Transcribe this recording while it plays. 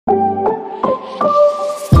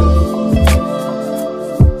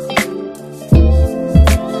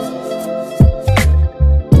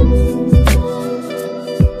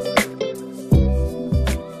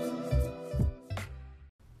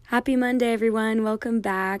Happy Monday, everyone. Welcome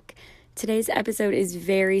back. Today's episode is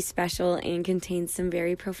very special and contains some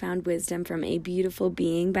very profound wisdom from a beautiful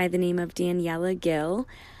being by the name of Daniela Gill.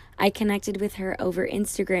 I connected with her over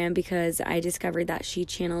Instagram because I discovered that she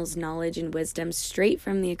channels knowledge and wisdom straight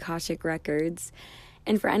from the akashic records.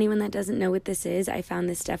 And for anyone that doesn't know what this is, I found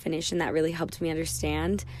this definition that really helped me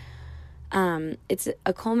understand. It's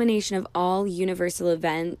a culmination of all universal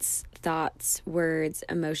events, thoughts, words,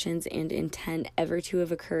 emotions, and intent ever to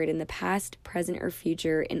have occurred in the past, present, or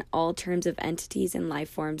future in all terms of entities and life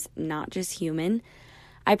forms, not just human.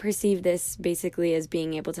 I perceive this basically as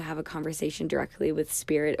being able to have a conversation directly with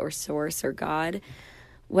spirit or source or God,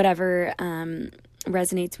 whatever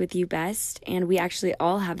resonates with you best. And we actually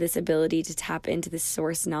all have this ability to tap into the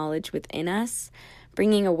source knowledge within us,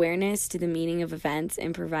 bringing awareness to the meaning of events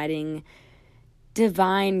and providing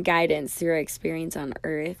divine guidance through our experience on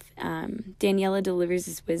earth. Daniela delivers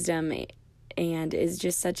this wisdom and is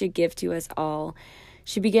just such a gift to us all.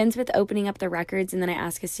 She begins with opening up the records, and then I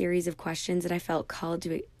ask a series of questions that I felt called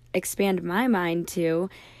to expand my mind to.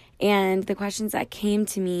 And the questions that came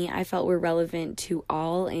to me, I felt were relevant to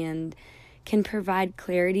all and can provide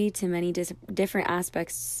clarity to many different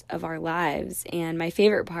aspects of our lives. And my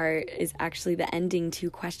favorite part is actually the ending two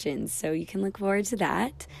questions, so you can look forward to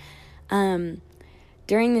that.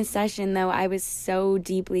 During this session, though, I was so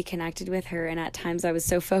deeply connected with her, and at times I was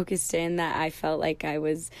so focused in that I felt like I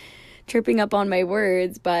was tripping up on my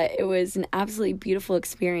words, but it was an absolutely beautiful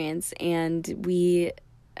experience, and we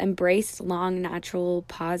embraced long, natural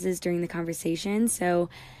pauses during the conversation. So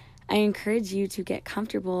I encourage you to get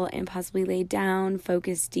comfortable and possibly lay down,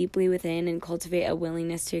 focus deeply within, and cultivate a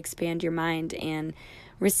willingness to expand your mind and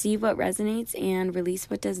receive what resonates and release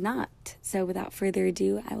what does not. So without further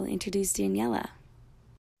ado, I will introduce Daniela.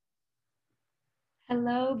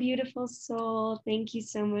 Hello, beautiful soul. Thank you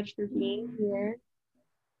so much for being here.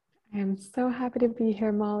 I'm so happy to be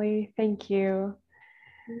here, Molly. Thank you.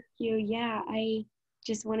 Thank you. Yeah, I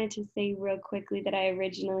just wanted to say real quickly that I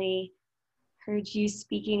originally heard you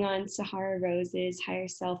speaking on Sahara Rose's Higher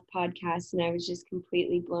Self podcast, and I was just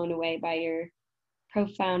completely blown away by your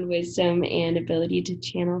profound wisdom and ability to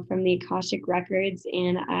channel from the Akashic records.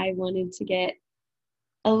 And I wanted to get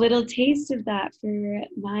a little taste of that for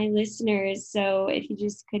my listeners. So if you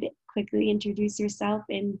just could quickly introduce yourself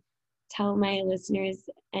and tell my listeners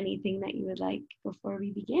anything that you would like before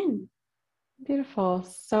we begin. Beautiful.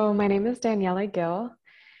 So my name is Daniela Gill,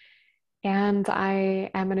 and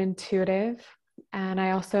I am an intuitive, and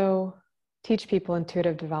I also teach people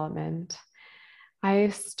intuitive development. I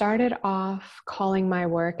started off calling my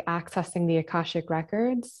work Accessing the Akashic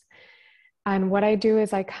Records. And what I do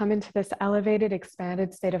is I come into this elevated,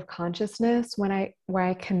 expanded state of consciousness where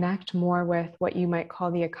I connect more with what you might call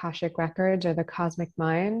the Akashic Records or the cosmic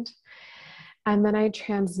mind. And then I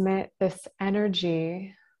transmit this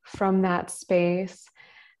energy from that space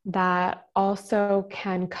that also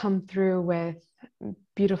can come through with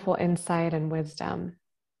beautiful insight and wisdom.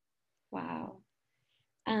 Wow.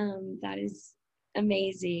 That is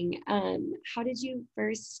amazing. How did you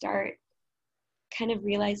first start kind of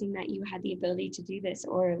realizing that you had the ability to do this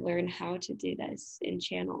or learn how to do this in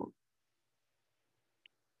channel?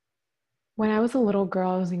 When I was a little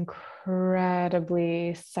girl, I was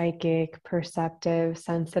incredibly psychic, perceptive,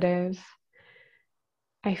 sensitive.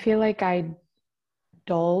 I feel like I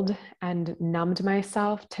dulled and numbed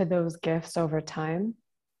myself to those gifts over time.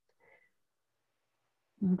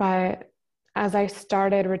 But as I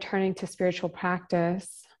started returning to spiritual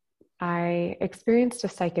practice, I experienced a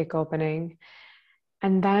psychic opening.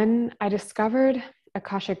 And then I discovered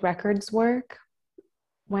Akashic Records work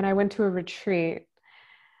when I went to a retreat.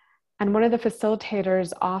 And one of the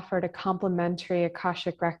facilitators offered a complimentary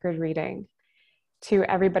Akashic record reading to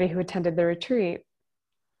everybody who attended the retreat.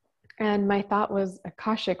 And my thought was,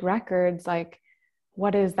 Akashic Records, like,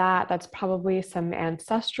 what is that? That's probably some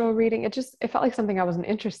ancestral reading. It felt like something I wasn't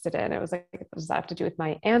interested in. It was like, does that have to do with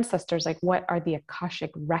my ancestors? Like, what are the Akashic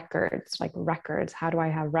records? Like, records, how do I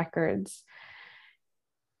have records?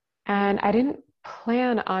 And I didn't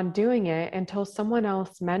plan on doing it until someone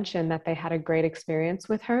else mentioned that they had a great experience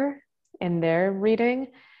with her in their reading.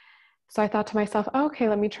 So I thought to myself, oh, okay,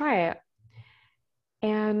 let me try it.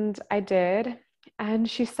 And I did. And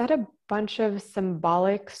she said a bunch of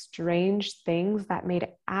symbolic, strange things that made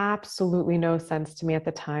absolutely no sense to me at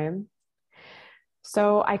the time.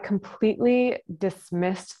 So I completely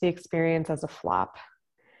dismissed the experience as a flop.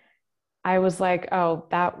 I was like, oh,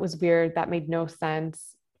 that was weird. That made no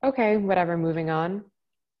sense. Okay, whatever, moving on.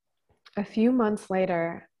 A few months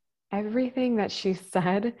later, everything that she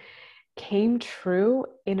said came true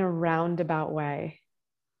in a roundabout way.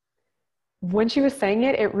 when she was saying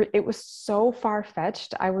it, it was so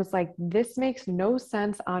far-fetched. I was like, this makes no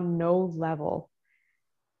sense on no level.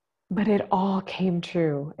 But it all came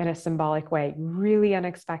true in a symbolic way, really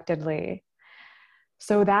unexpectedly.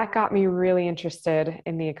 So that got me really interested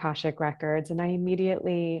in the Akashic Records. And I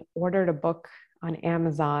immediately ordered a book on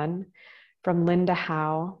Amazon from Linda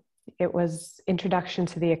Howe. It was Introduction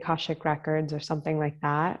to the Akashic Records or something like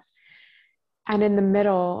that. And in the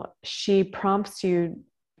middle, she prompts you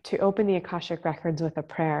to open the Akashic Records with a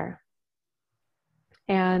prayer.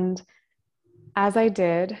 And as I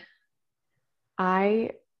did,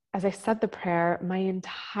 as I said the prayer, my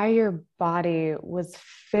entire body was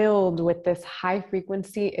filled with this high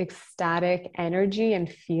frequency, ecstatic energy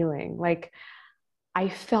and feeling. Like I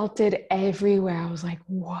felt it everywhere. I was like,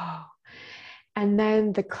 whoa. And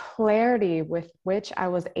then the clarity with which I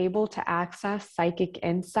was able to access psychic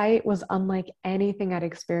insight was unlike anything I'd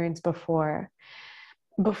experienced before.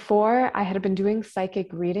 Before, I had been doing psychic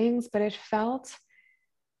readings, but it felt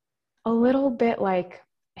a little bit like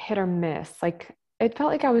hit or miss. Like it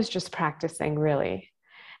felt like I was just practicing, really.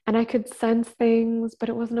 And I could sense things, but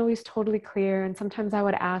it wasn't always totally clear. And sometimes I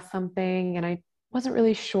would ask something and I wasn't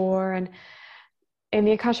really sure. And in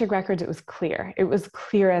the Akashic Records, it was clear. It was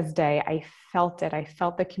clear as day. I felt it. I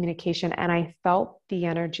felt the communication and I felt the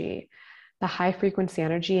energy, the high frequency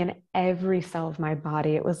energy in every cell of my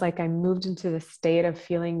body. It was like I moved into the state of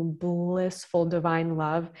feeling blissful, divine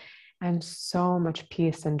love and so much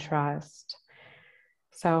peace and trust.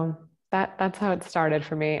 So that's how it started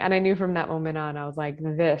for me. And I knew from that moment on, I was like,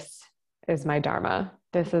 this is my dharma.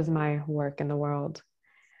 This is my work in the world.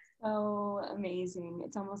 So amazing.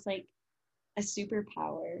 It's almost like a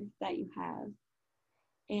superpower that you have.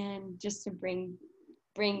 And just to bring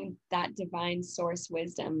that divine source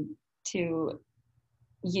wisdom to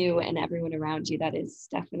you and everyone around you, that is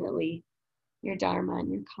definitely your dharma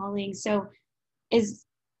and your calling. So is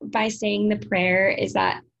by saying the prayer, is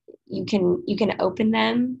that you can open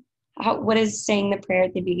them? What is saying the prayer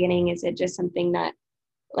at the beginning? Is it just something that,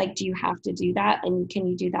 like, do you have to do that, and can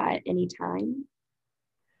you do that at any time?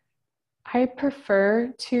 I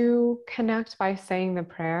prefer to connect by saying the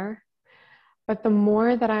prayer, but the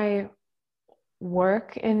more that I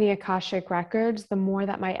work in the Akashic Records, the more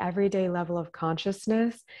that my everyday level of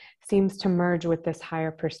consciousness seems to merge with this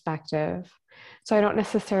higher perspective. So I don't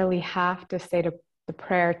necessarily have to say the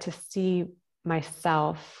prayer to see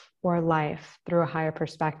myself or life through a higher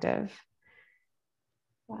perspective.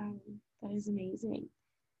 Wow, that is amazing.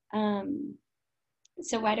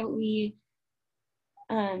 So why don't we,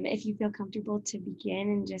 if you feel comfortable, to begin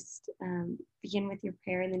and just begin with your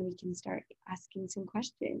prayer, and then we can start asking some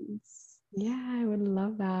questions. Yeah, I would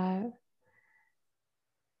love that.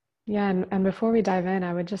 Yeah, and before we dive in,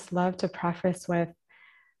 I would just love to preface with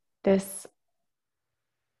this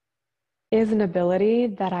is an ability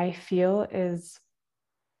that I feel is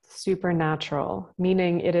supernatural,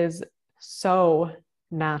 meaning it is so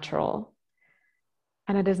natural.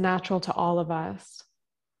 And it is natural to all of us.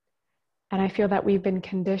 And I feel that we've been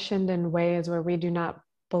conditioned in ways where we do not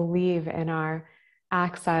believe in our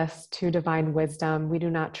access to divine wisdom. We do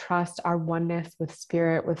not trust our oneness with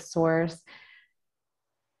spirit, with source.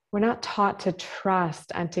 We're not taught to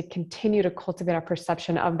trust and to continue to cultivate our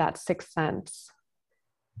perception of that sixth sense.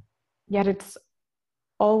 Yet it's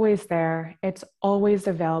always there, it's always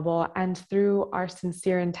available. And through our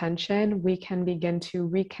sincere intention, we can begin to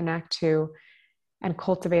reconnect to and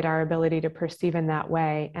cultivate our ability to perceive in that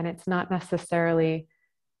way. And it's not necessarily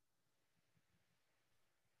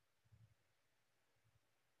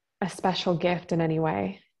a special gift in any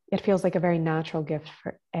way. It feels like a very natural gift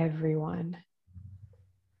for everyone.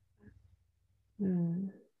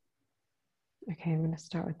 Okay, I'm going to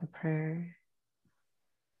start with the prayer.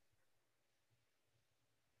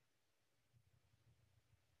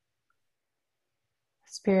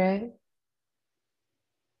 Spirit,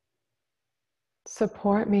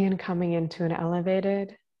 support me in coming into an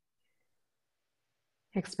elevated,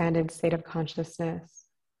 expanded state of consciousness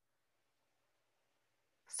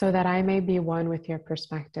so that I may be one with your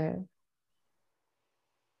perspective.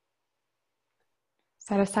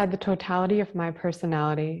 Set aside the totality of my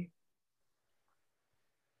personality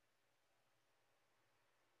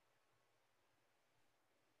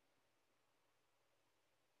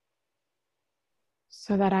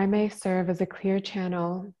so that I may serve as a clear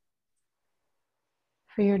channel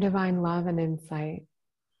for your divine love and insight.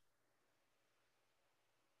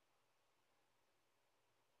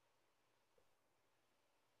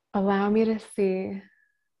 Allow me to see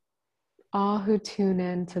all who tune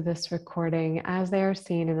in to this recording as they are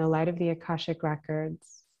seen in the light of the Akashic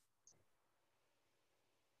Records.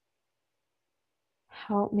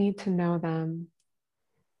 help me to know them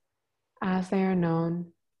as they are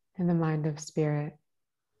known in the mind of spirit.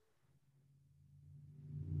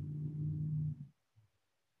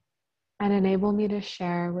 And enable me to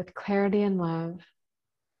share with clarity and love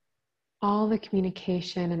all the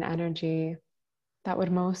communication and energy that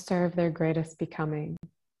would most serve their greatest becoming.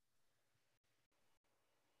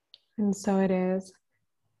 And so it is.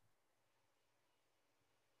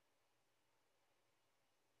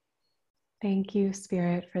 Thank you,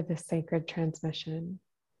 Spirit, for this sacred transmission.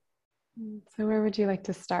 So where would you like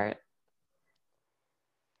to start?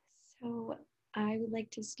 So I would like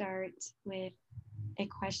to start with a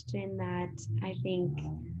question that I think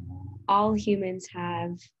all humans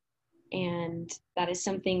have, and that is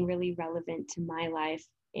something really relevant to my life.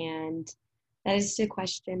 And that is the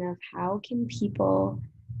question of how can people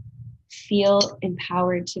feel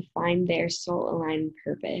empowered to find their soul-aligned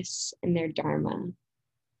purpose and their dharma,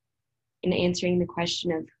 and answering the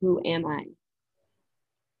question of who am I?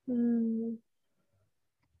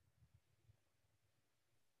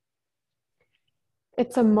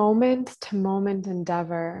 It's a moment-to-moment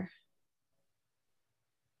endeavor.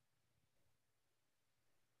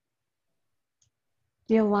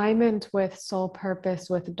 The alignment with soul purpose,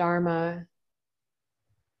 with dharma,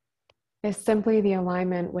 is simply the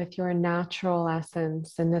alignment with your natural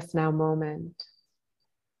essence in this now moment.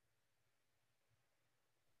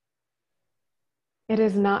 It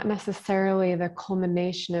is not necessarily the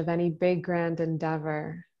culmination of any big, grand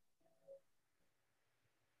endeavor.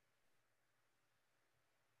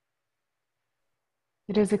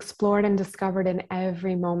 It is explored and discovered in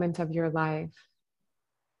every moment of your life.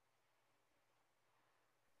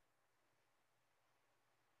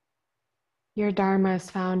 Your dharma is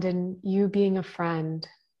found in you being a friend,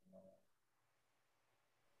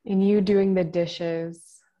 in you doing the dishes,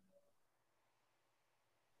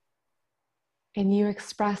 in you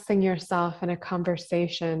expressing yourself in a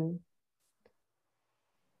conversation,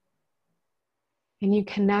 in you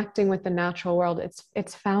connecting with the natural world.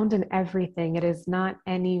 It's found in everything. It is not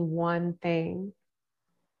any one thing.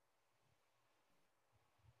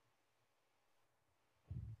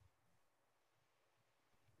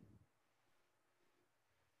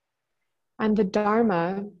 And the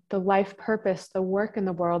dharma, the life purpose, the work in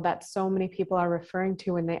the world that so many people are referring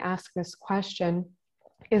to when they ask this question,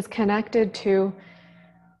 is connected to,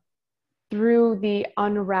 through the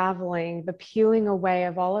unraveling, the peeling away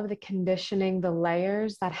of all of the conditioning, the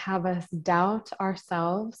layers that have us doubt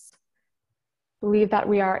ourselves, believe that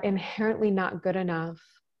we are inherently not good enough,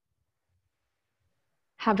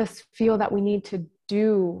 have us feel that we need to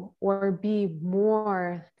do or be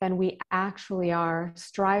more than we actually are,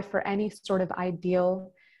 strive for any sort of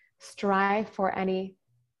ideal, strive for any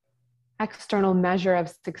external measure of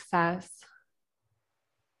success.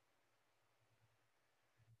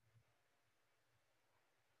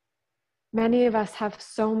 Many of us have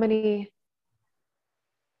so many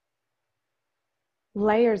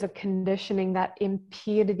layers of conditioning that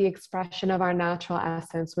impede the expression of our natural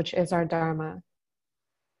essence, which is our dharma.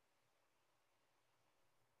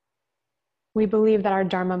 We believe that our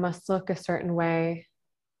dharma must look a certain way,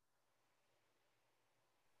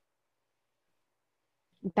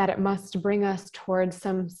 that it must bring us towards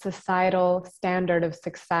some societal standard of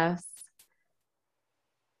success.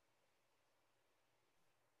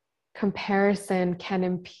 Comparison can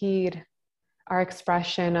impede our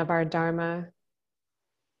expression of our dharma,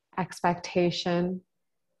 expectation.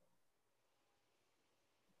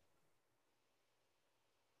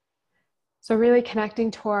 So really connecting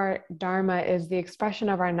to our dharma is the expression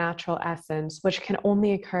of our natural essence, which can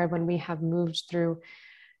only occur when we have moved through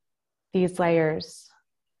these layers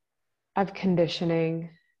of conditioning,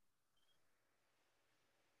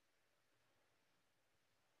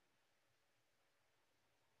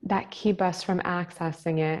 that keep us from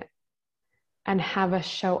accessing it and have us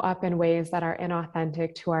show up in ways that are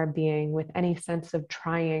inauthentic to our being, with any sense of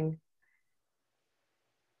trying,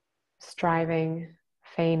 striving,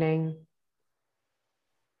 feigning.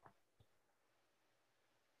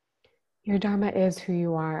 Your dharma is who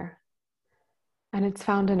you are, and it's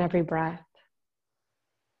found in every breath.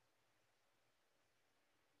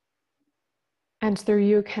 And through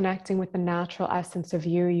you connecting with the natural essence of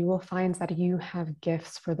you, you will find that you have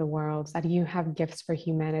gifts for the world, that you have gifts for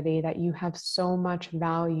humanity, that you have so much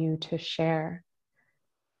value to share,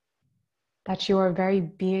 that your very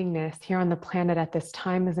beingness here on the planet at this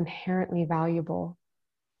time is inherently valuable,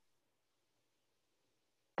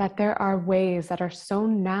 that there are ways that are so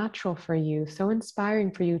natural for you, so inspiring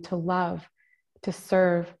for you to love, to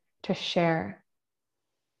serve, to share.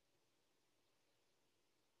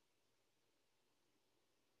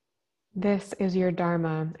 This is your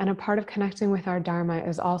Dharma. And a part of connecting with our Dharma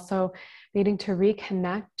is also needing to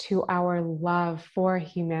reconnect to our love for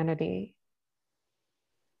humanity.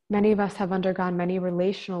 Many of us have undergone many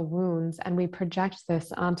relational wounds, and we project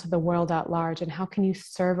this onto the world at large. And how can you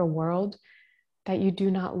serve a world that you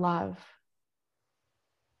do not love?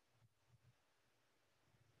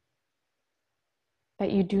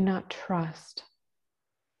 That you do not trust?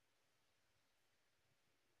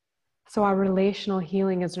 So our relational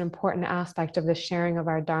healing is an important aspect of the sharing of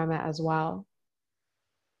our Dharma as well.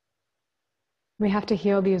 We have to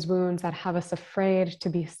heal these wounds that have us afraid to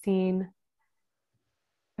be seen,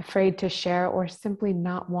 afraid to share, or simply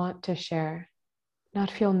not want to share,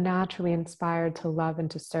 not feel naturally inspired to love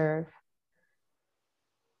and to serve.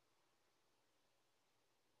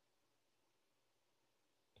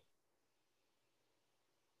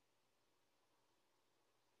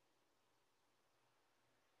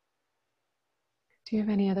 Do you have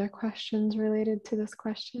any other questions related to this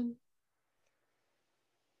question?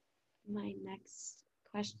 My next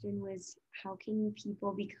question was, how can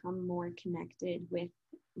people become more connected with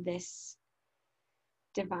this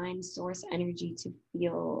divine source energy to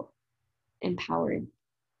feel empowered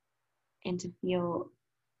and to feel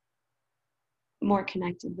more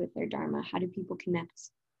connected with their Dharma? How do people connect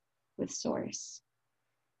with source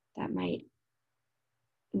that might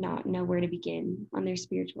not know where to begin on their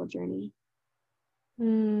spiritual journey? Let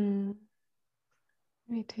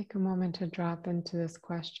me take a moment to drop into this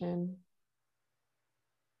question.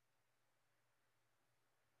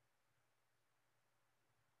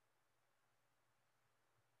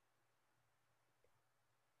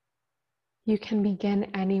 You can begin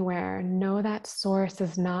anywhere. Know that source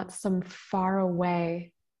is not some far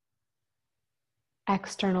away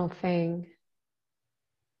external thing.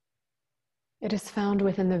 It is found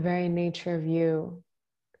within the very nature of you.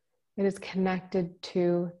 It is connected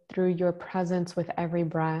to through your presence with every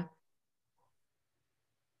breath.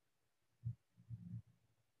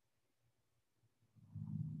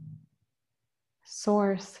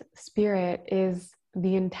 Source, spirit, is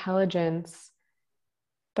the intelligence,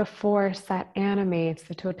 the force that animates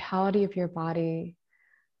the totality of your body,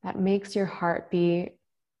 that makes your heart beat,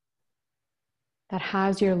 that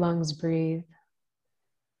has your lungs breathe,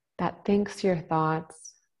 that thinks your thoughts.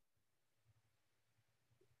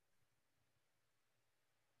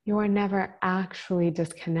 You are never actually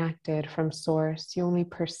disconnected from source. You only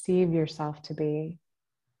perceive yourself to be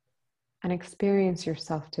and experience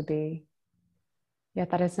yourself to be. Yet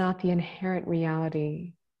that is not the inherent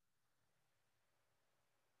reality.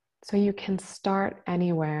 So you can start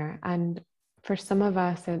anywhere. And for some of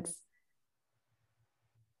us, it's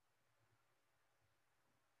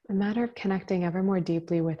a matter of connecting ever more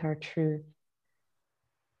deeply with our truth.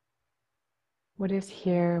 What is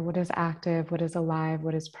here, what is active, what is alive,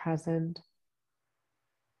 what is present.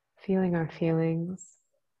 Feeling our feelings,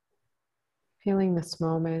 feeling this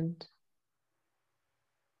moment.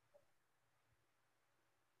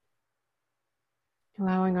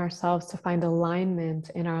 Allowing ourselves to find alignment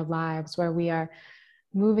in our lives where we are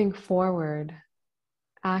moving forward,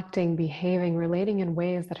 acting, behaving, relating in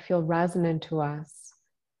ways that feel resonant to us.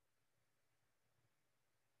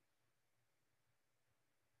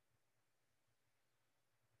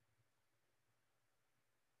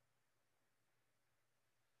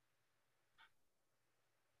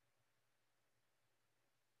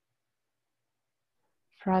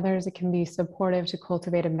 For others, it can be supportive to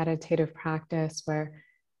cultivate a meditative practice where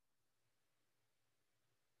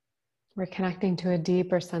we're connecting to a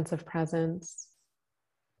deeper sense of presence,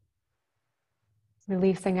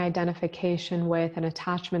 releasing identification with and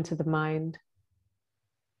attachment to the mind.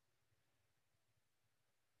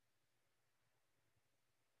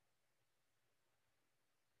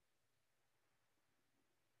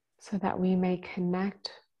 So that we may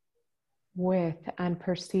connect with and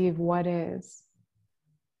perceive what is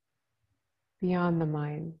beyond the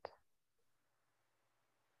mind.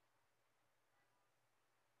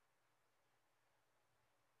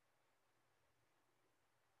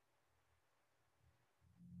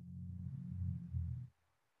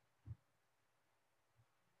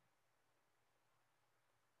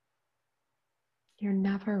 You're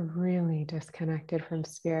never really disconnected from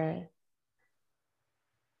spirit.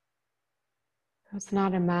 It's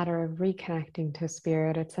not a matter of reconnecting to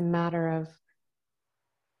spirit. It's a matter of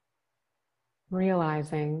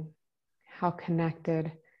realizing how connected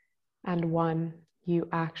and one you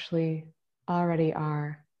actually already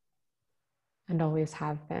are and always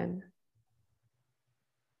have been.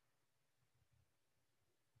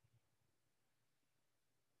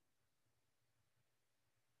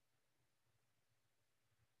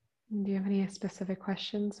 Do you have any specific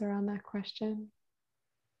questions around that question?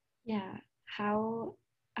 Yeah. How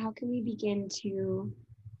can we begin to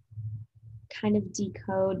kind of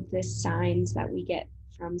decode the signs that we get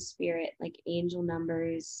from spirit, like angel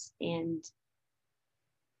numbers, and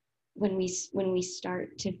when we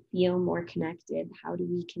start to feel more connected, how do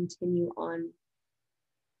we continue on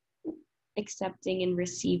accepting and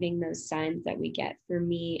receiving those signs that we get? For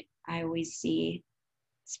me, I always see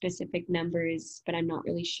specific numbers, but I'm not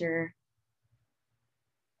really sure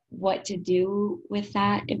what to do with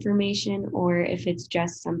that information, or if it's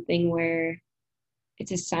just something where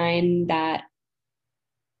it's a sign that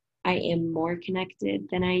I am more connected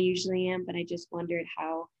than I usually am. But I just wondered,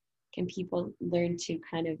 how can people learn to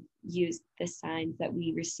kind of use the signs that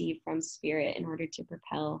we receive from spirit in order to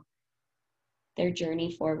propel their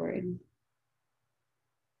journey forward?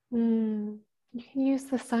 You can use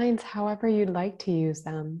the signs however you'd like to use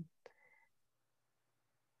them.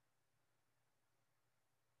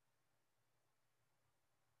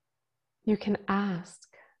 You can ask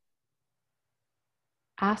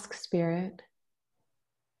spirit,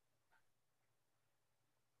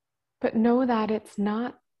 but know that it's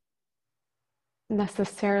not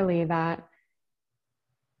necessarily that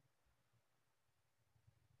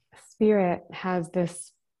spirit has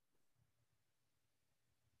this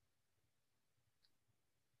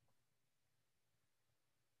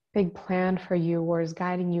big plan for you or is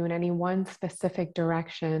guiding you in any one specific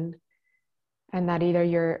direction, and that either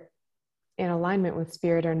you're in alignment with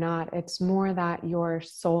spirit or not. It's more that your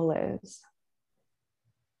soul is.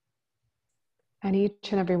 And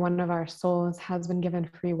each and every one of our souls has been given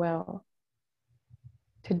free will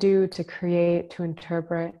to do, to create, to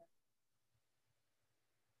interpret.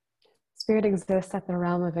 Spirit exists at the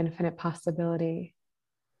realm of infinite possibility.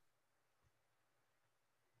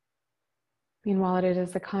 Meanwhile, it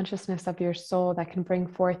is the consciousness of your soul that can bring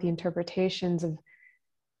forth the interpretations of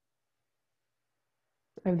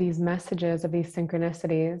these messages, of these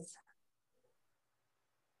synchronicities.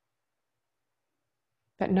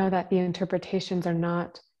 But know that the interpretations are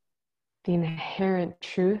not the inherent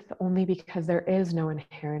truth, only because there is no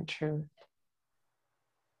inherent truth.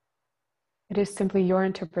 It is simply your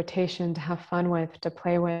interpretation to have fun with, to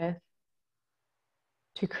play with,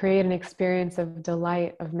 to create an experience of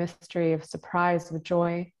delight, of mystery, of surprise, of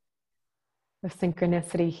joy, of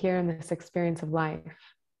synchronicity here in this experience of life.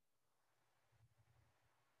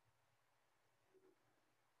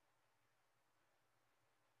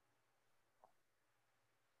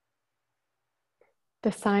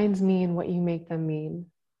 The signs mean what you make them mean.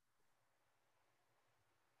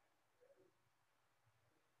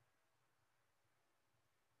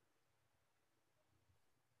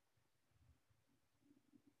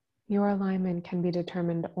 Your alignment can be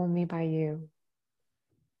determined only by you.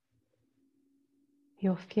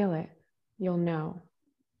 You'll feel it. You'll know.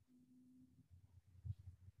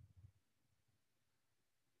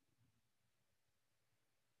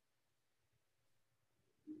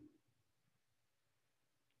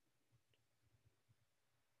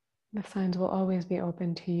 The signs will always be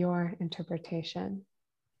open to your interpretation.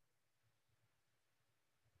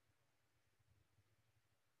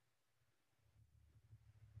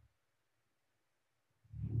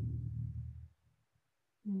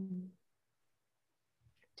 Do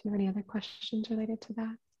you have any other questions related to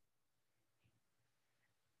that?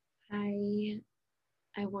 I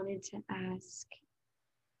wanted to ask,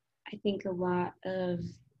 I think a lot of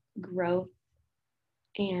growth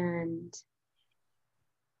and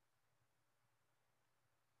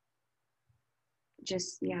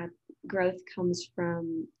just, growth comes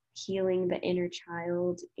from healing the inner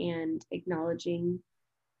child and acknowledging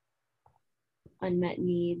unmet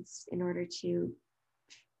needs in order to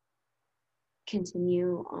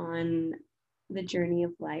continue on the journey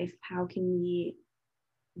of life. How can we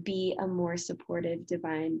be a more supportive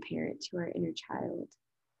divine parent to our inner child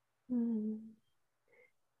and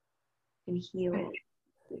heal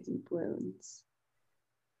those deep wounds?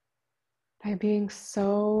 By being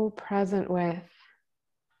so present with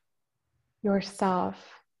yourself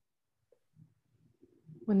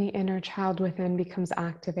when the inner child within becomes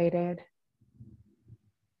activated,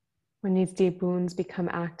 when these deep wounds become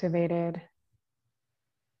activated,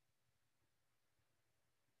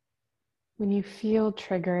 when you feel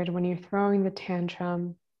triggered, when you're throwing the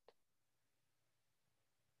tantrum,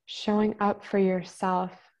 showing up for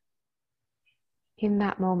yourself in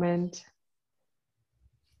that moment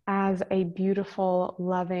as a beautiful,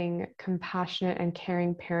 loving, compassionate, and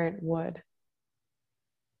caring parent would.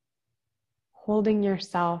 Holding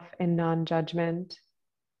yourself in non-judgment,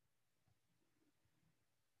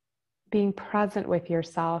 being present with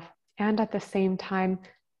yourself, and at the same time,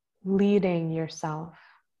 leading yourself.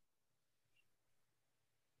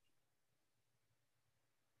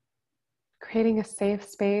 Creating a safe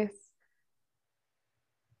space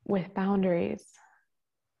with boundaries.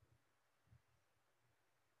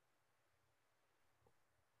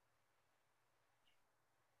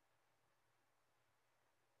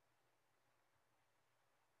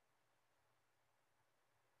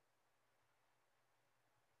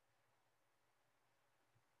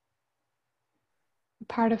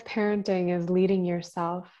 Part of parenting is leading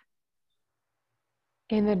yourself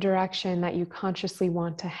in the direction that you consciously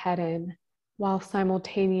want to head in, while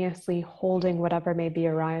simultaneously holding whatever may be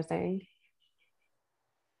arising.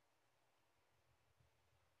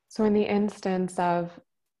 So in the instance of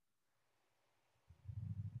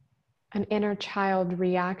an inner child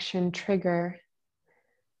reaction trigger,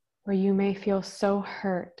 where you may feel so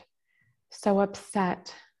hurt, so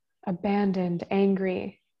upset, abandoned,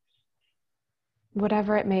 angry,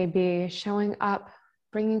 whatever it may be, showing up,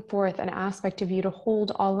 bringing forth an aspect of you to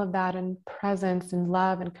hold all of that in presence and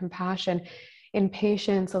love and compassion, in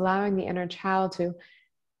patience, allowing the inner child to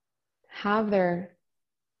have their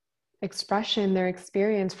expression, their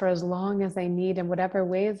experience for as long as they need in whatever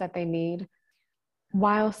ways that they need,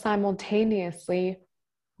 while simultaneously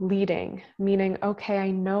leading, meaning, okay,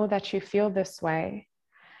 I know that you feel this way.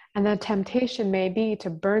 And the temptation may be to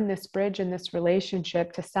burn this bridge in this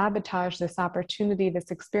relationship, to sabotage this opportunity,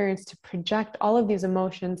 this experience, to project all of these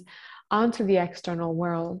emotions onto the external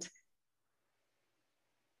world.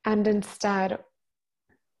 And instead,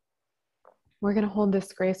 we're going to hold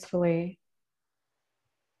this gracefully.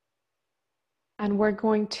 And we're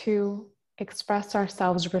going to express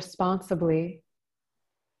ourselves responsibly,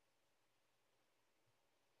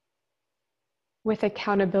 with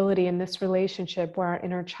accountability in this relationship where our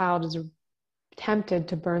inner child is tempted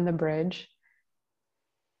to burn the bridge.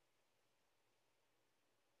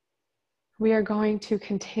 We are going to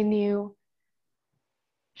continue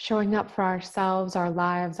showing up for ourselves, our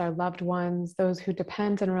lives, our loved ones, those who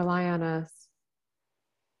depend and rely on us.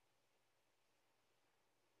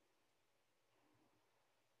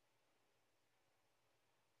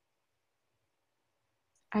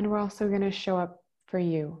 And we're also going to show up for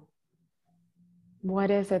you.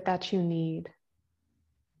 What is it that you need?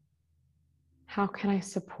 How can I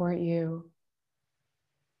support you?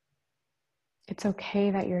 It's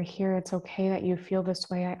okay that you're here. It's okay that you feel this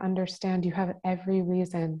way. I understand you have every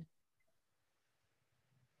reason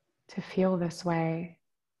to feel this way.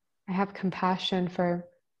 I have compassion for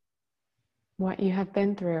what you have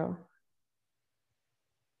been through.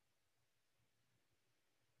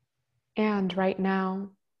 And right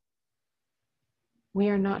now, we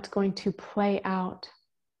are not going to play out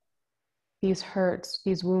these hurts,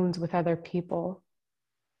 these wounds with other people.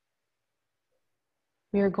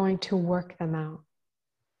 We are going to work them out.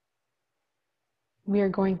 We are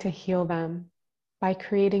going to heal them by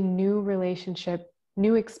creating new relationship,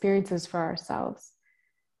 new experiences for ourselves.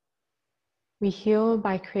 We heal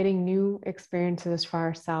by creating new experiences for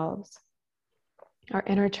ourselves. Our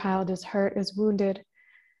inner child is hurt, is wounded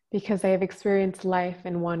because they have experienced life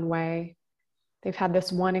in one way. They've had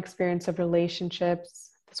this one experience of relationships,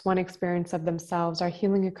 this one experience of themselves. Our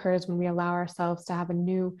healing occurs when we allow ourselves to have a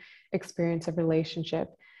new experience of relationship.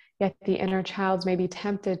 Yet the inner child may be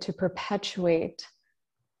tempted to perpetuate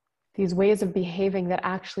these ways of behaving that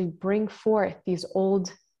actually bring forth these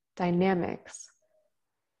old dynamics.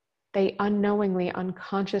 They unknowingly,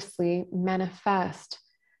 unconsciously manifest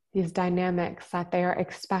these dynamics that they are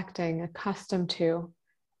expecting, accustomed to.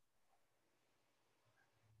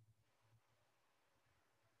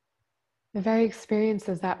 The very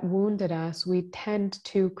experiences that wounded us, we tend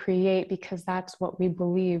to create because that's what we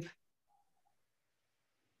believe.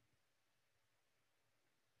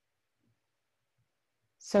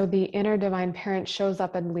 So the inner divine parent shows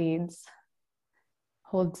up and leads,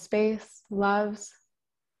 holds space, loves,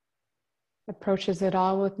 approaches it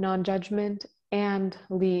all with non-judgment, and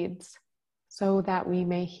leads so that we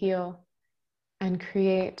may heal and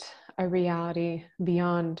create a reality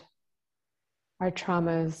beyond our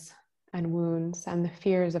traumas and wounds and the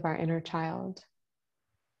fears of our inner child.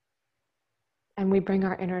 And we bring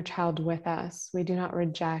our inner child with us. We do not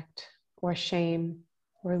reject or shame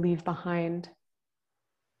or leave behind.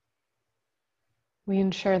 We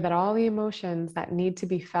ensure that all the emotions that need to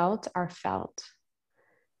be felt are felt,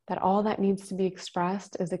 that all that needs to be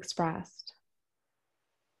expressed is expressed.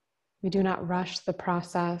 We do not rush the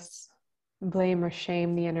process, blame or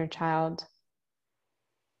shame the inner child.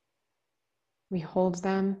 We hold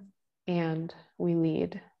them and we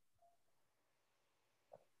lead.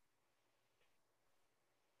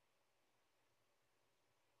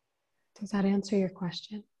 Does that answer your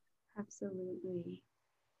question? Absolutely.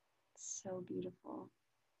 So beautiful.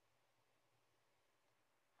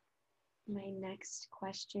 My next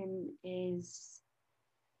question is,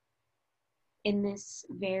 in this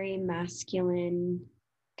very masculine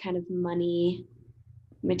kind of money,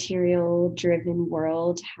 material driven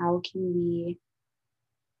world, kind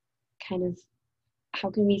of how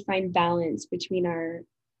can we find balance between our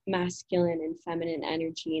masculine and feminine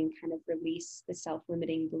energy and kind of release the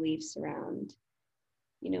self-limiting beliefs around,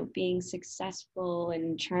 being successful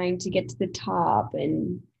and trying to get to the top,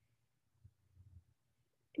 and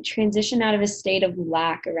transition out of a state of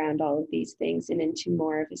lack around all of these things and into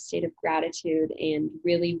more of a state of gratitude and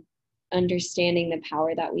really understanding the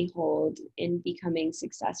power that we hold in becoming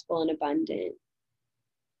successful and abundant.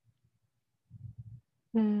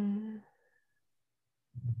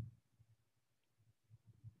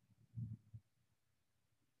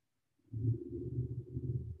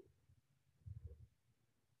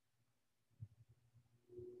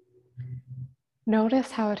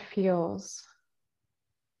 Notice how it feels.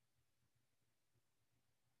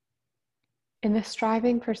 In the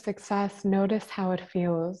striving for success, notice how it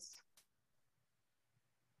feels.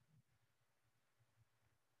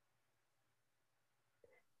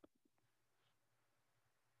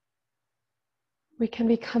 We can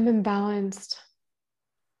become imbalanced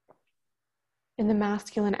in the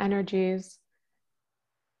masculine energies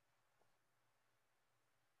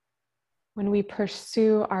when we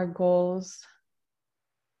pursue our goals,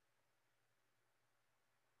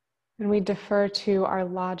 when we defer to our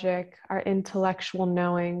logic, our intellectual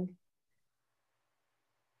knowing,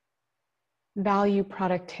 value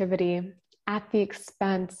productivity at the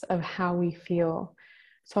expense of how we feel.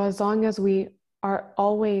 So as long as we are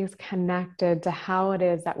always connected to how it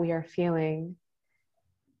is that we are feeling,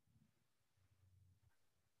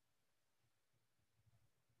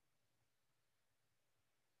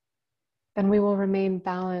 then we will remain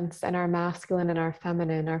balanced in our masculine and our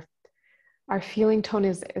feminine. Our feeling tone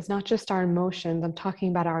is not just our emotions. I'm talking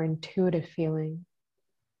about our intuitive feeling.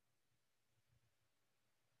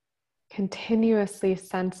 Continuously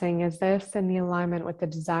sensing, is this in the alignment with the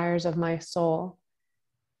desires of my soul?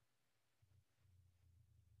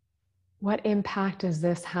 What impact is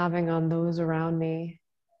this having on those around me?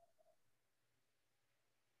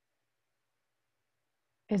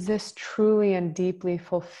 Is this truly and deeply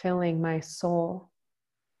fulfilling my soul?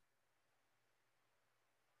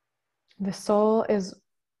 The soul is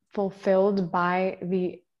fulfilled by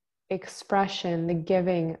the expression, the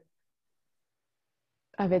giving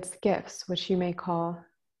of its gifts, which you may call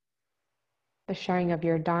the sharing of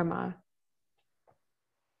your dharma.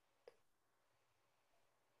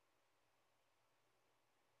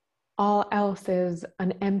 All else is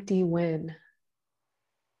an empty win,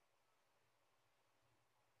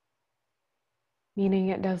 meaning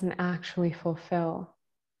it doesn't actually fulfill.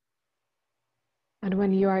 And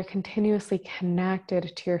when you are continuously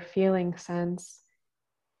connected to your feeling sense,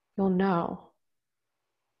 you'll know.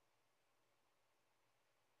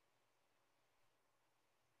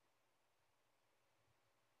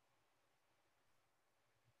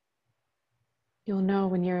 You'll know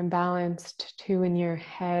when you're imbalanced too in your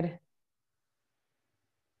head,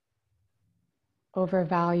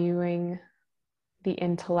 overvaluing the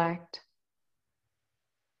intellect,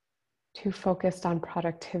 too focused on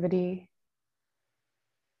productivity,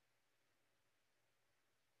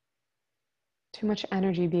 too much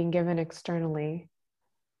energy being given externally.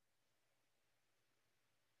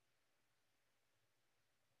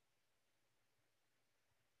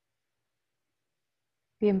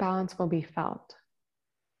 The imbalance will be felt.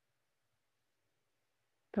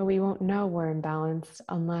 But we won't know we're imbalanced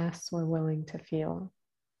unless we're willing to feel.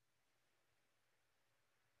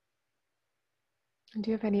 Do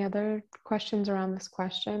you have any other questions around this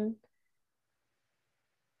question?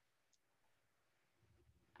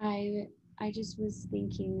 I just was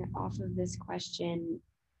thinking off of this question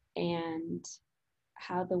and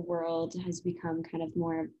how the world has become kind of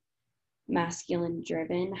more masculine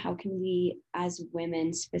driven. How can we as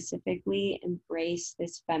women specifically embrace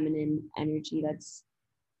this feminine energy that's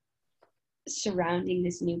surrounding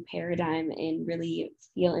this new paradigm and really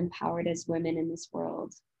feel empowered as women in this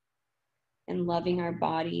world and loving our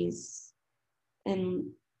bodies and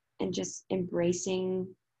just embracing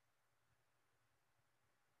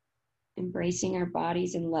our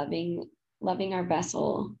bodies and loving our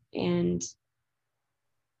vessel, and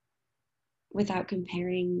without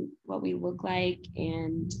comparing what we look like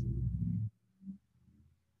and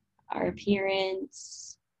our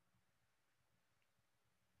appearance.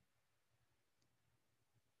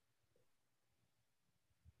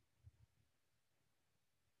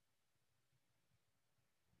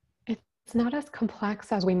 It's not as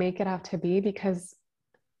complex as we make it out to be, because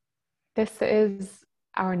this is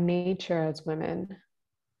our nature as women.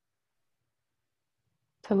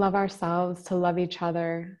 To love ourselves, to love each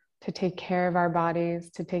other, to take care of our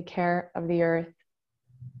bodies, to take care of the earth.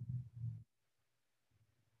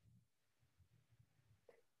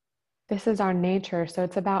 This is our nature. So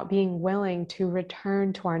it's about being willing to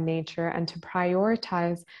return to our nature and to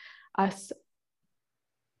prioritize us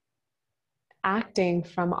acting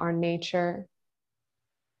from our nature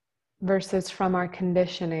versus from our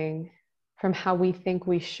conditioning, from how we think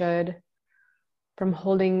we should, from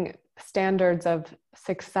holding standards of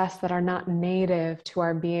success that are not native to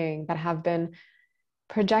our being, that have been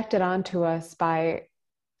projected onto us by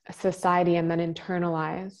society and then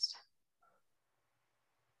internalized.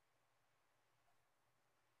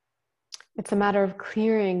 It's a matter of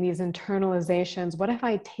clearing these internalizations. What have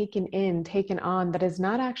I taken on that is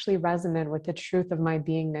not actually resonant with the truth of my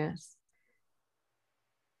beingness?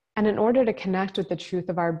 And in order to connect with the truth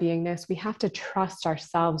of our beingness, we have to trust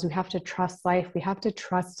ourselves. We have to trust life. We have to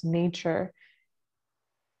trust nature.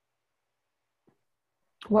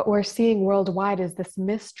 What we're seeing worldwide is this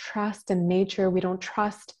mistrust in nature. We don't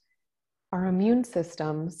trust our immune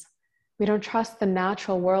systems. We don't trust the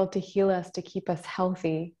natural world to heal us, to keep us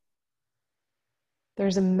healthy.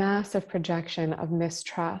 There's a massive projection of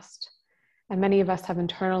mistrust. And many of us have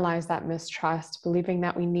internalized that mistrust, believing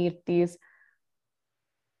that we need these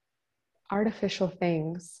artificial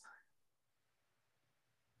things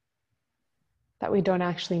that we don't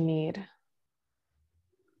actually need.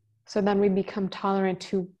 So then we become tolerant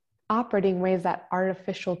to operating ways that are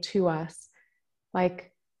artificial to us.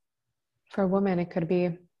 Like for a woman, it could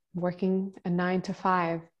be working a 9 to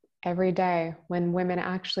 5 every day, when women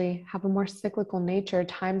actually have a more cyclical nature,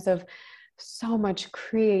 times of so much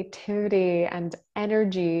creativity and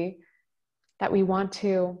energy that we want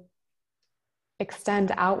to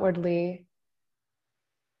extend outwardly.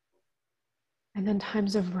 And then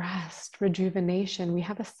times of rest, rejuvenation. We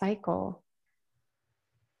have a cycle.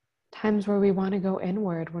 Times where we want to go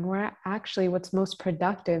inward, when we're actually, what's most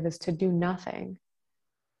productive is to do nothing.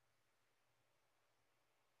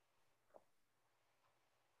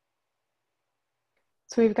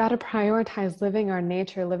 So we've got to prioritize living our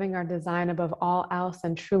nature, living our design above all else,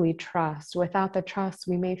 and truly trust. Without the trust,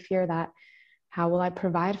 we may fear that, how will I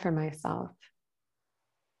provide for myself?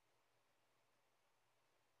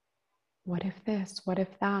 What if this? What if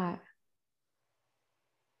that?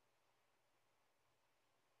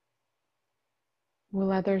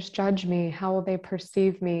 Will others judge me? How will they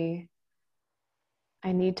perceive me?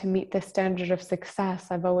 I need to meet the standard of success.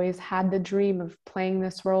 I've always had the dream of playing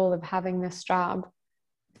this role, of having this job.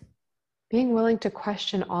 Being willing to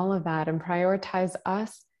question all of that and prioritize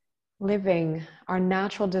us living our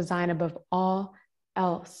natural design above all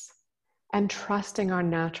else, and trusting our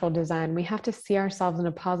natural design. We have to see ourselves in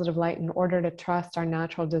a positive light in order to trust our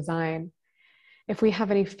natural design. If we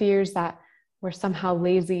have any fears that we're somehow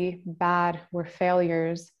lazy, bad, we're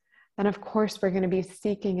failures, then of course we're going to be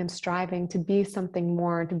seeking and striving to be something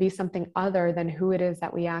more, to be something other than who it is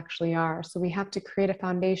that we actually are. So we have to create a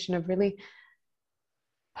foundation of really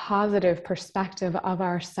positive perspective of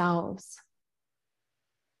ourselves.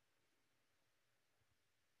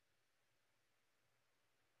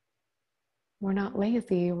 We're not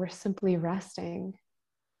lazy, we're simply resting.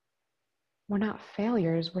 We're not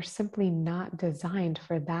failures, we're simply not designed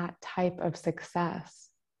for that type of success.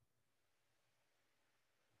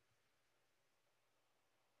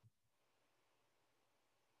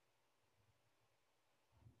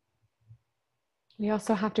 We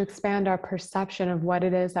also have to expand our perception of what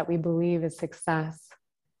it is that we believe is success,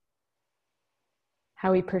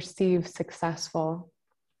 how we perceive successful.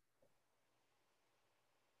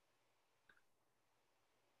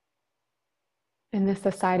 In this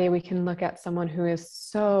society, we can look at someone who is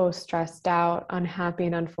so stressed out, unhappy,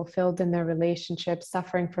 and unfulfilled in their relationships,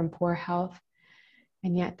 suffering from poor health,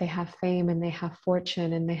 and yet they have fame and they have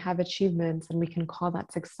fortune and they have achievements, and we can call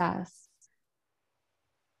that success.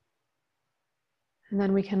 And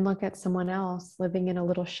then we can look at someone else living in a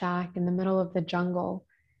little shack in the middle of the jungle,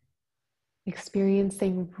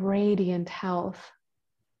 experiencing radiant health,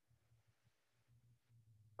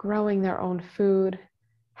 growing their own food,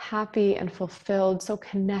 happy and fulfilled, so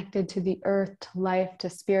connected to the earth, to life, to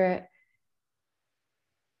spirit.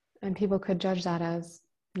 And people could judge that as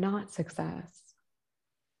not success.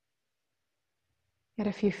 Yet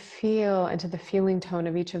if you feel into the feeling tone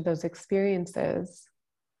of each of those experiences,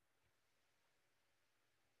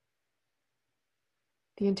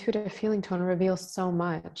 the intuitive feeling tone reveals so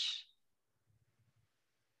much.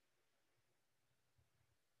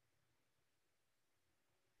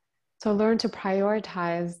 So learn to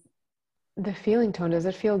prioritize the feeling tone. Does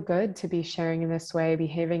it feel good to be sharing in this way,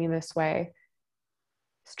 behaving in this way,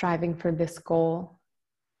 striving for this goal?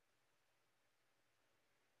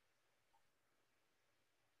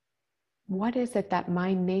 What is it that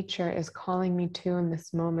my nature is calling me to in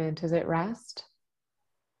this moment? Is it rest?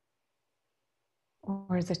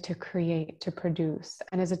 Or is it to create, to produce?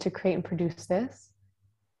 And is it to create and produce this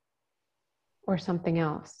or something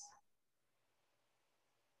else?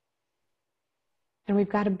 And we've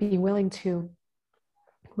got to be willing to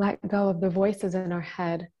let go of the voices in our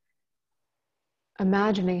head,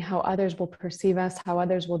 imagining how others will perceive us, how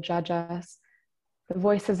others will judge us, the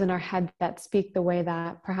voices in our head that speak the way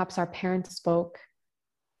that perhaps our parents spoke,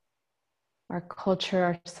 our culture,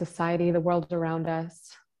 our society, the world around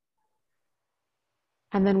us.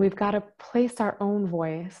 And then we've got to place our own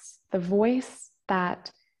voice, the voice that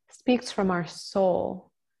speaks from our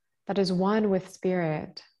soul, that is one with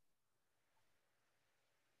spirit.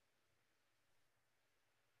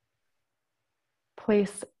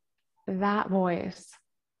 Place that voice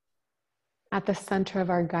at the center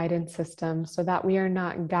of our guidance system so that we are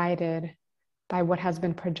not guided by what has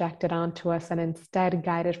been projected onto us and instead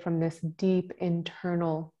guided from this deep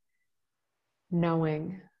internal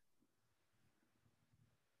knowing.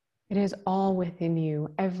 It is all within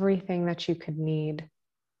you, everything that you could need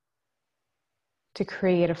to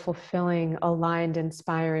create a fulfilling, aligned,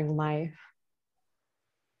 inspiring life.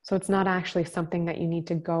 So it's not actually something that you need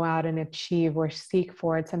to go out and achieve or seek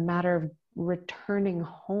for. It's a matter of returning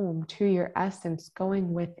home to your essence,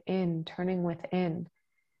 going within, turning within,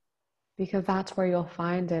 because that's where you'll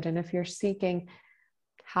find it. And if you're seeking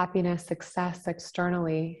happiness, success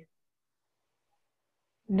externally,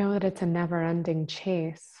 know that it's a never-ending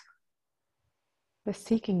chase. The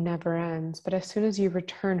seeking never ends, but as soon as you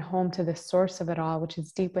return home to the source of it all, which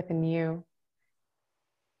is deep within you,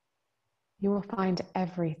 you will find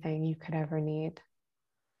everything you could ever need.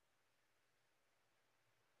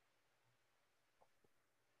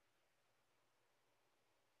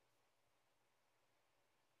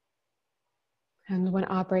 And when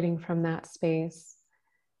operating from that space,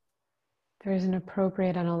 there is an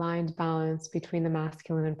appropriate and aligned balance between the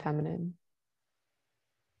masculine and feminine.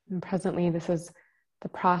 And presently, this is the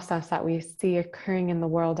process that we see occurring in the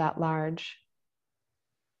world at large.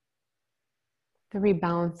 The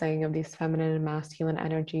rebalancing of these feminine and masculine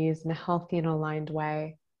energies in a healthy and aligned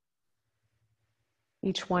way.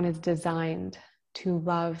 Each one is designed to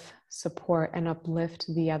love, support, and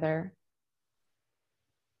uplift the other.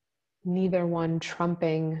 Neither one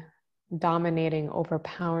trumping, dominating,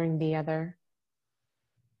 overpowering the other.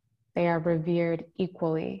 They are revered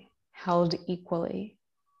equally, held equally.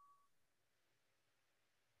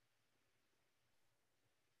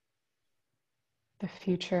 The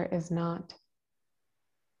future is not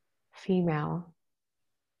female.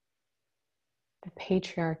 The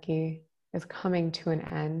patriarchy is coming to an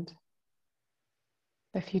end.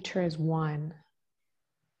 The future is one.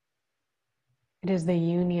 It is the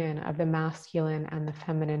union of the masculine and the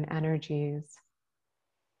feminine energies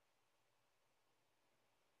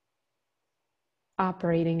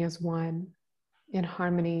operating as one in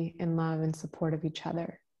harmony, in love, and support of each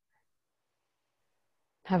other,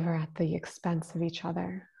 never at the expense of each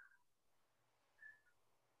other.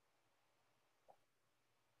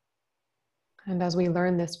 And as we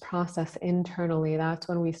learn this process internally, that's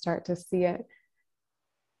when we start to see it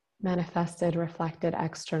manifested, reflected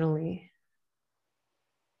externally.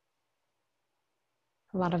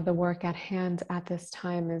 A lot of the work at hand at this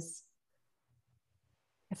time it's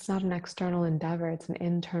not an external endeavor, it's an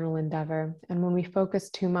internal endeavor. And when we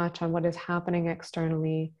focus too much on what is happening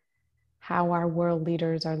externally, how our world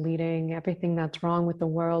leaders are leading, everything that's wrong with the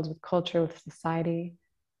world, with culture, with society,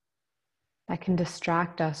 that can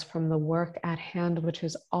distract us from the work at hand, which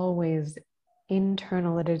is always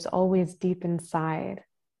internal, it is always deep inside.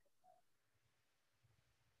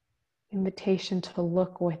 Invitation to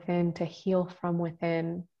look within, to heal from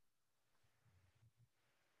within.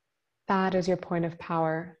 That is your point of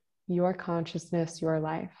power, your consciousness, your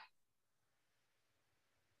life.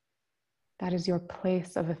 That is your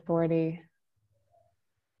place of authority,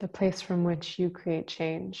 the place from which you create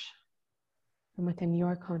change, from within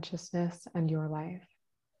your consciousness and your life.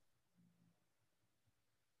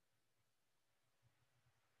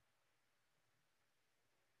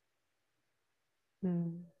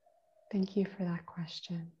 Thank you for that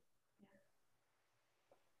question.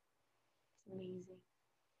 It's amazing.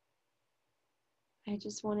 I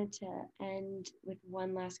just wanted to end with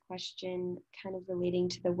one last question, kind of relating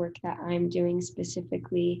to the work that I'm doing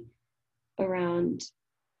specifically around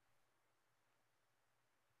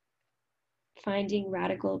finding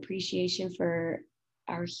radical appreciation for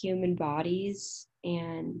our human bodies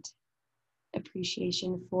and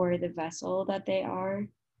appreciation for the vessel that they are,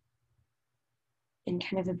 and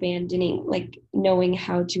kind of abandoning, like knowing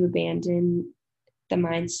how to abandon the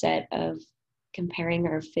mindset of comparing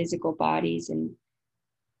our physical bodies and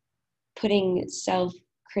putting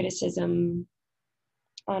self-criticism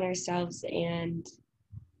on ourselves and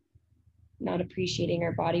not appreciating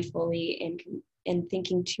our body fully, and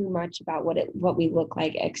thinking too much about what we look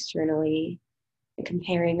like externally, and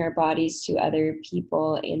comparing our bodies to other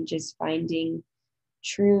people, and just finding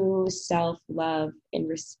true self-love and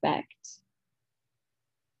respect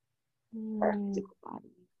for our physical body.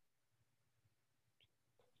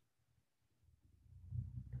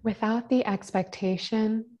 Without the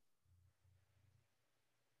expectation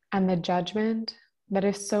and the judgment that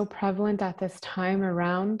is so prevalent at this time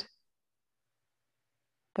around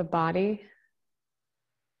the body,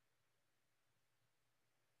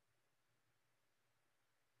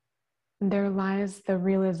 there lies the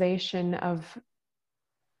realization of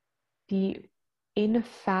the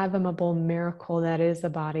unfathomable miracle that is the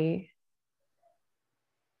body,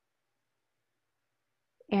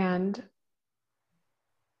 and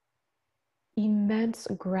immense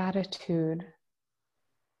gratitude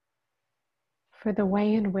for the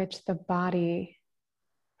way in which the body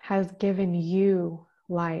has given you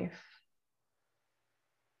life.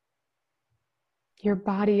 Your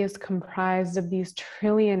body is comprised of these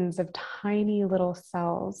trillions of tiny little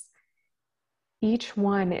cells. Each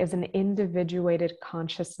one is an individuated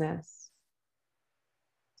consciousness.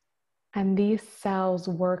 And these cells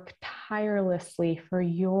work tirelessly for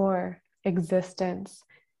your existence.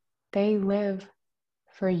 They live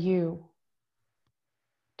for you,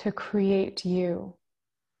 to create you.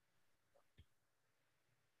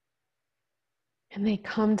 And they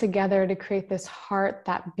come together to create this heart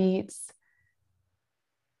that beats,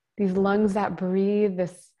 these lungs that breathe,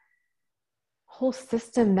 this whole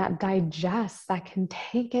system that digests, that can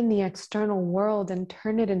take in the external world and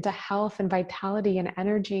turn it into health and vitality and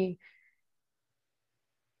energy.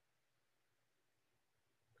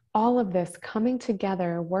 All of this coming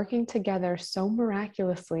together, working together so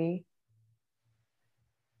miraculously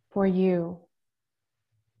for you.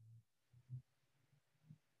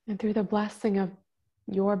 And through the blessing of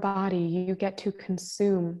your body, you get to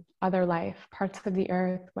consume other life, parts of the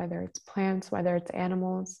earth, whether it's plants, whether it's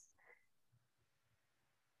animals.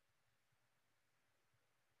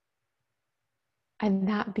 And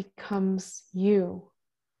that becomes you.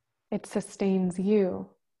 It sustains you.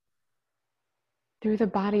 Through the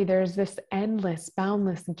body, there's this endless,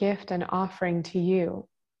 boundless gift and offering to you.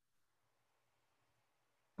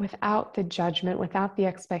 Without the judgment, without the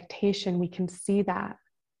expectation, we can see that.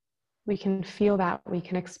 We can feel that. We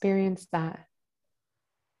can experience that.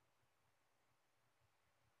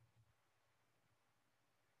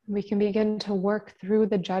 We can begin to work through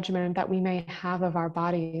the judgment that we may have of our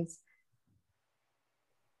bodies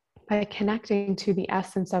by connecting to the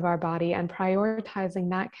essence of our body and prioritizing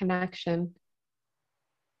that connection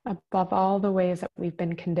above all the ways that we've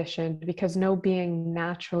been conditioned, because no being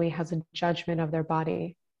naturally has a judgment of their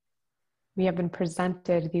body. We have been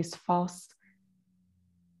presented these false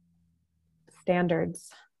standards,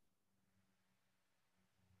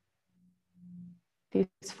 these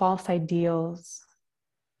false ideals.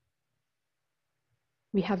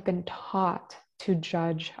 We have been taught to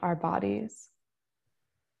judge our bodies,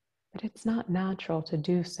 but it's not natural to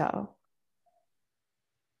do so.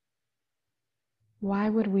 Why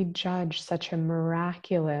would we judge such a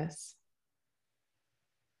miraculous,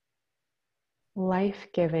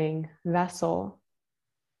 life-giving vessel,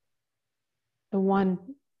 the one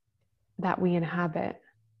that we inhabit?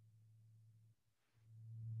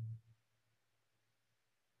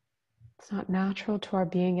 It's not natural to our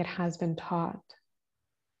being, it has been taught.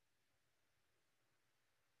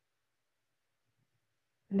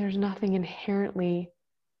 And there's nothing inherently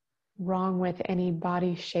wrong with any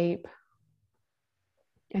body shape,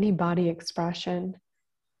 any body expression.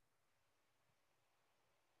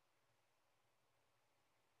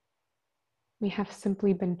 We have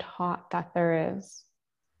simply been taught that there is.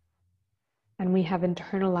 And we have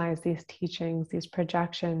internalized these teachings, these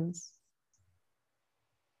projections.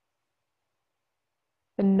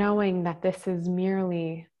 The knowing that this is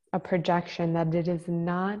merely a projection, that it is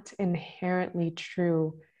not inherently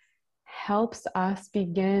true, helps us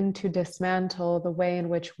begin to dismantle the way in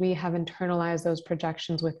which we have internalized those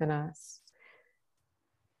projections within us.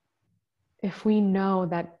 If we know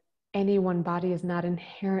that any one body is not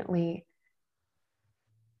inherently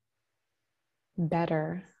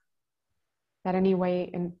better, that any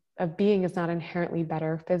way of being is not inherently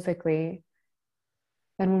better physically,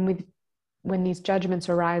 then when these judgments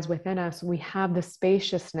arise within us, we have the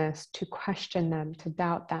spaciousness to question them, to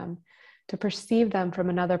doubt them, to perceive them from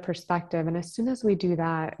another perspective. And as soon as we do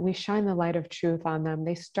that, we shine the light of truth on them.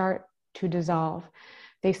 They start to dissolve.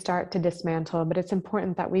 They start to dismantle. But it's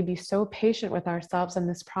important that we be so patient with ourselves in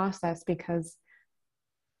this process, because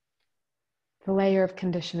the layer of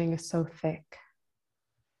conditioning is so thick.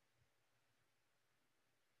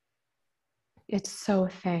 It's so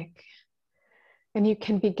thick. And you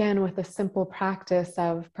can begin with a simple practice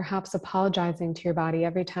of perhaps apologizing to your body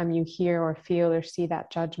every time you hear or feel or see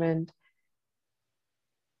that judgment.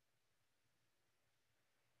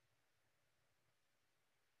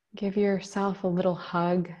 Give yourself a little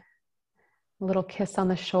hug, a little kiss on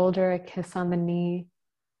the shoulder, a kiss on the knee.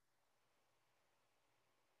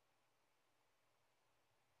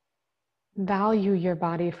 Value your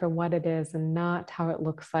body for what it is and not how it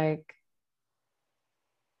looks like.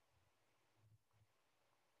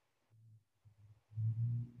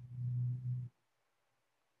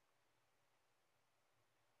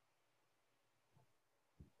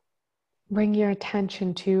 Bring your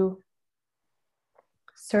attention to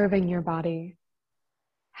serving your body.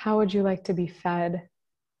 How would you like to be fed?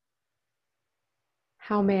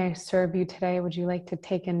 How may I serve you today? Would you like to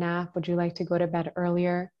take a nap? Would you like to go to bed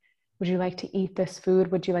earlier? Would you like to eat this food?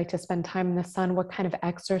 Would you like to spend time in the sun? What kind of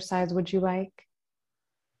exercise would you like?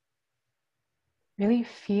 Really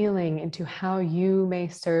feeling into how you may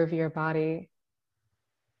serve your body.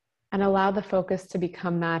 And allow the focus to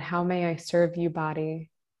become that, how may I serve you, body?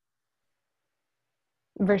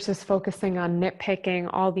 Versus focusing on nitpicking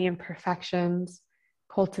all the imperfections,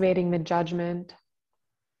 cultivating the judgment.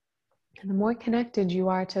 And the more connected you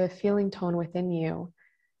are to the feeling tone within you,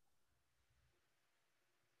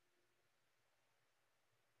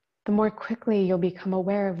 the more quickly you'll become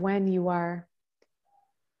aware of when you are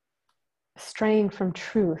straying from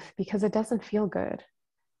truth, because it doesn't feel good.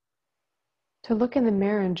 To look in the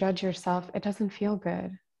mirror and judge yourself, it doesn't feel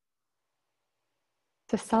good.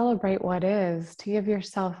 To celebrate what is, to give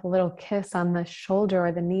yourself a little kiss on the shoulder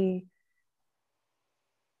or the knee,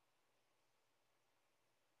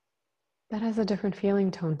 that has a different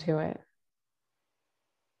feeling tone to it.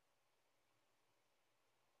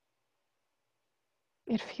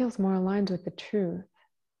 It feels more aligned with the truth.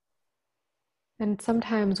 And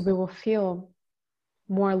sometimes we will feel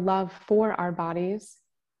more love for our bodies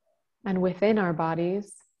and within our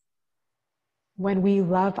bodies when we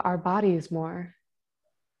love our bodies more.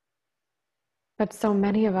 But so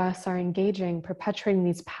many of us are engaging, perpetuating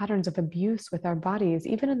these patterns of abuse with our bodies,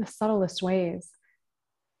 even in the subtlest ways,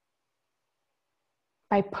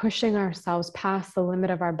 by pushing ourselves past the limit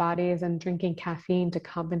of our bodies and drinking caffeine to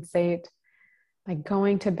compensate, by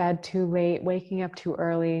going to bed too late, waking up too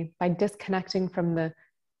early, by disconnecting from the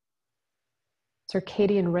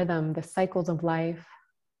circadian rhythm, the cycles of life.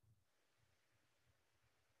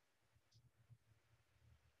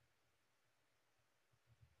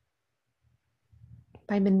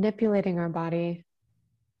 By manipulating our body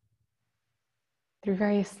through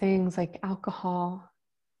various things like alcohol,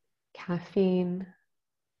 caffeine,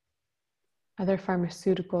 other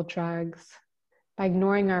pharmaceutical drugs, by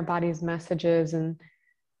ignoring our body's messages and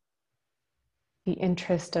the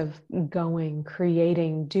interest of going,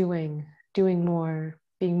 creating, doing more,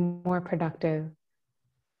 being more productive,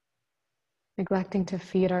 neglecting to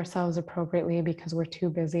feed ourselves appropriately because we're too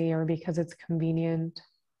busy or because it's convenient.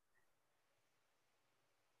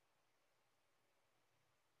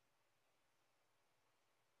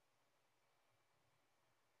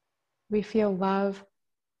 We feel love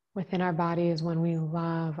within our bodies when we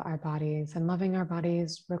love our bodies, and loving our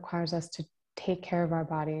bodies requires us to take care of our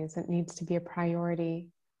bodies. It needs to be a priority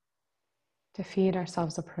to feed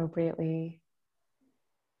ourselves appropriately,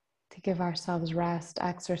 to give ourselves rest,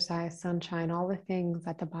 exercise, sunshine, all the things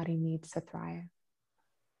that the body needs to thrive.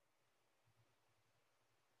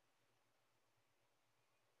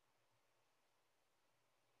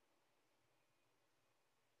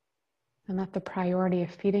 And let the priority of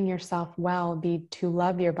feeding yourself well be to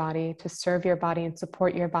love your body, to serve your body and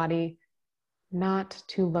support your body, not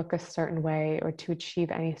to look a certain way or to achieve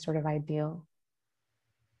any sort of ideal.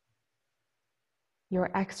 Your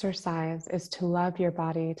exercise is to love your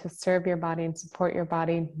body, to serve your body and support your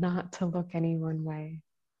body, not to look any one way.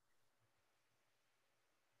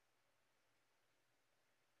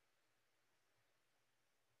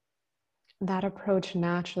 That approach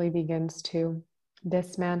naturally begins to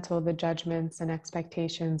dismantle the judgments and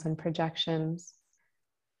expectations and projections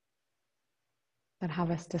that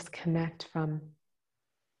have us disconnect from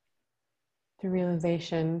the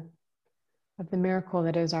realization of the miracle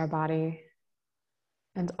that is our body,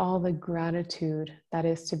 and all the gratitude that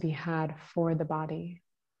is to be had for the body.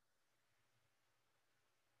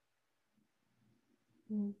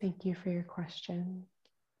 Thank you for your question.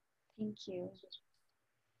 Thank you.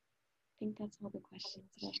 I think that's all the questions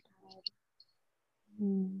that I've had.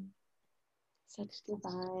 Such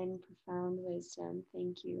divine, profound wisdom.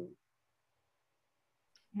 Thank you.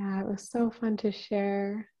 Yeah, it was so fun to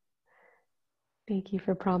share. Thank you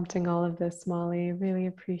for prompting all of this, Molly. Really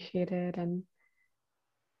appreciate it. And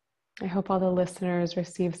I hope all the listeners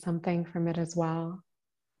receive something from it as well.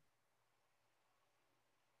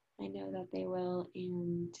 I know that they will,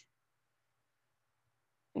 and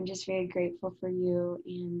I'm just very grateful for you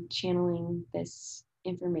and channeling this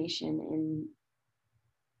information and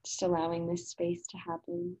just allowing this space to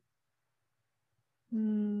happen.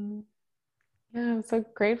 Yeah, I'm so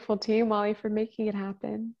grateful to you, Molly, for making it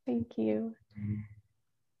happen. Thank you.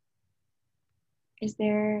 Is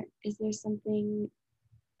there something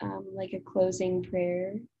like a closing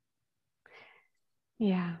prayer?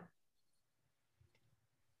 Yeah.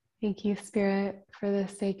 Thank you, Spirit, for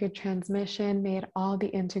this sacred transmission. May it all be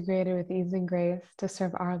integrated with ease and grace to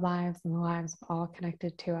serve our lives and the lives of all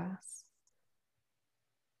connected to us.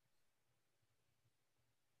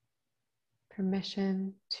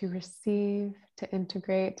 Permission to receive, to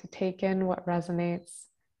integrate, to take in what resonates,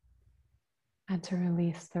 and to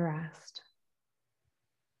release the rest.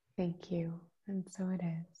 Thank you. And so it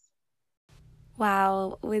is.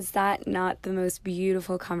 Wow, was that not the most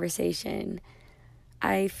beautiful conversation?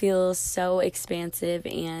 I feel so expansive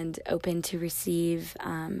and open to receive.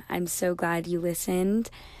 I'm so glad you listened.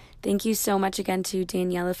 Thank you so much again to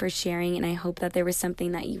Daniela for sharing, and I hope that there was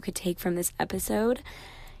something that you could take from this episode.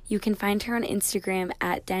 You can find her on Instagram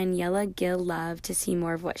at Daniela Gill Love to see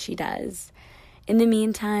more of what she does. In the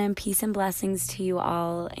meantime, peace and blessings to you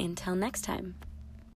all. Until next time.